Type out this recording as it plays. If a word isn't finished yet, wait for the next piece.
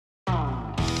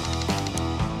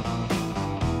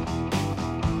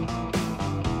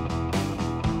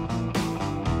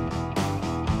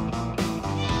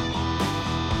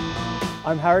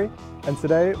I'm Harry, and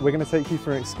today we're going to take you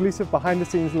for an exclusive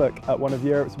behind-the-scenes look at one of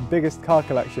Europe's biggest car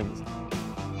collections.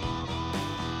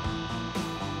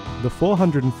 The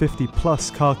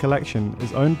 450-plus car collection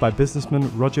is owned by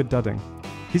businessman Rodger Dudding.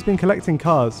 He's been collecting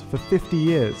cars for 50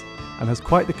 years and has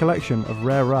quite the collection of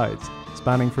rare rides,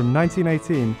 spanning from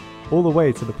 1918 all the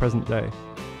way to the present day.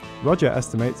 Rodger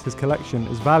estimates his collection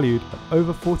is valued at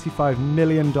over $45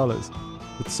 million.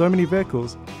 With so many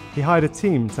vehicles, he hired a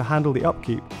team to handle the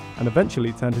upkeep and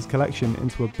eventually turned his collection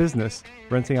into a business,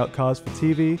 renting out cars for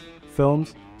TV,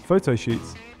 films, photo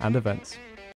shoots, and events.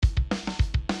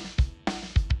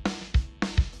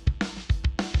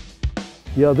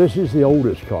 Yeah, this is the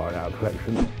oldest car in our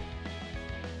collection.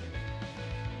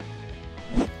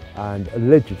 And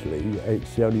allegedly,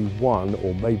 it's the only one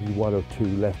or maybe one or two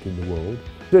left in the world.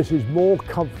 This is more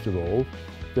comfortable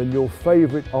than your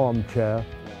favourite armchair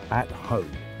at home.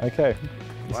 Okay,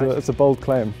 right. So it's a bold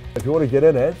claim. If you want to get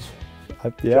in it,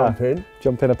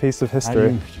 jump in a piece of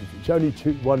history. It's only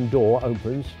one door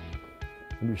opens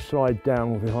and you slide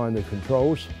down behind the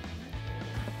controls.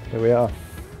 Here we are.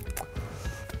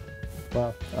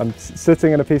 Wow, I'm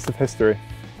sitting in a piece of history.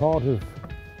 Part of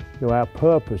our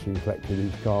purpose in collecting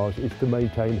these cars is to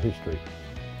maintain history.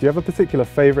 Do you have a particular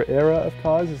favourite era of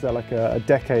cars? Is there like a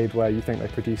decade where you think they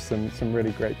produce some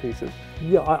really great pieces?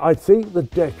 Yeah, I think the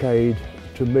decade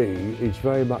to me is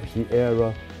very much the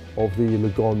era of the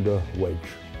Lagonda wedge,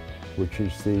 which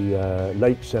is the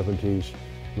late 70s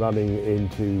running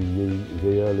into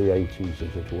the early 80s,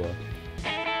 as it were.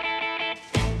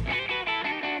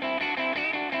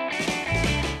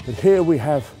 And here we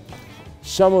have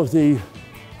some of the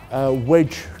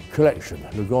wedge collection,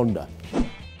 Lagonda.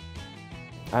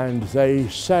 And they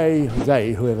say,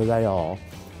 whoever they are,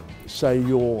 say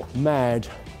you're mad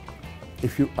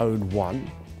if you own one.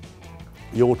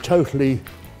 You're totally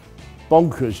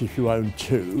bonkers if you own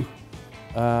two.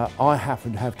 I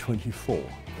happen to have 24.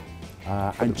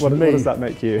 And what does that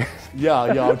make you?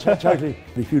 Yeah, totally.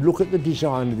 If you look at the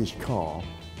design of this car,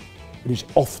 it is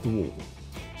off the wall.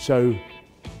 So,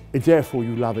 therefore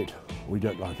you love it or you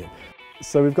don't like it.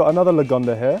 So we've got another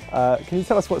Lagonda here. Can you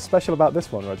tell us what's special about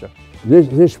this one, Rodger?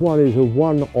 This one is a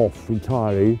one-off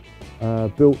entirely,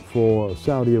 built for a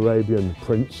Saudi Arabian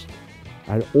prince,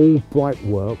 and all bright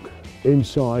work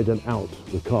inside and out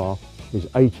the car is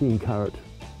 18-carat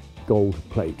gold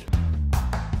plate.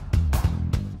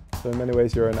 So in many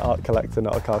ways you're an art collector,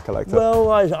 not a car collector. Well,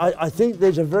 I think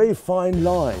there's a very fine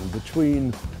line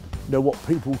between what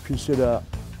people consider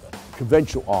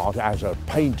conventional art as a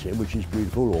painting, which is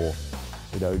beautiful, or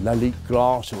Lalique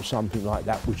glass or something like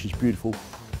that, which is beautiful.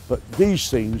 But these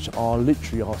things are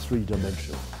literally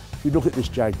three-dimensional. If you look at this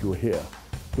Jaguar here,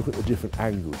 look at the different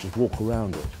angles, just walk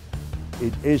around it.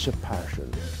 It is a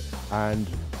passion, and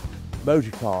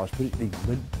motor cars,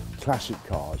 particularly classic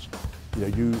cars,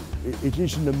 it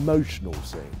is an emotional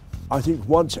thing. I think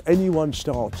once anyone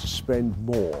starts to spend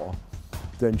more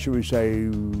than, shall we say,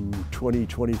 20,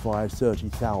 25,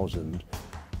 30,000,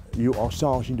 you are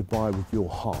starting to buy with your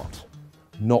heart,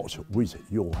 not with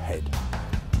your head.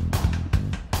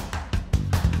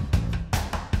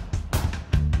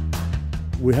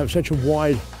 We have such a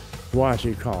wide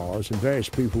variety of cars, and various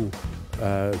people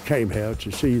came here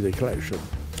to see the collection.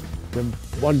 Then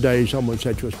one day someone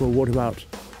said to us, well, what about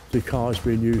the cars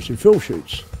being used in film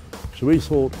shoots? So we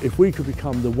thought if we could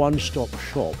become the one-stop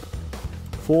shop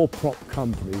for prop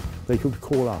company, they could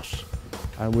call us,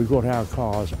 and we've got our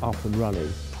cars up and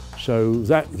running. So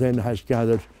that then has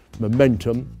gathered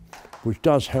momentum, which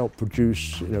does help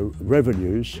produce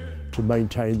revenues to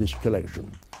maintain this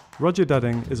collection. Rodger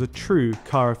Dudding is a true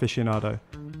car aficionado,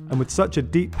 and with such a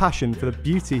deep passion for the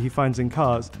beauty he finds in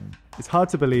cars, it's hard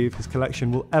to believe his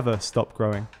collection will ever stop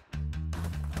growing.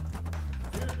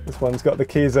 This one's got the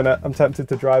keys in it, I'm tempted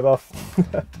to drive off.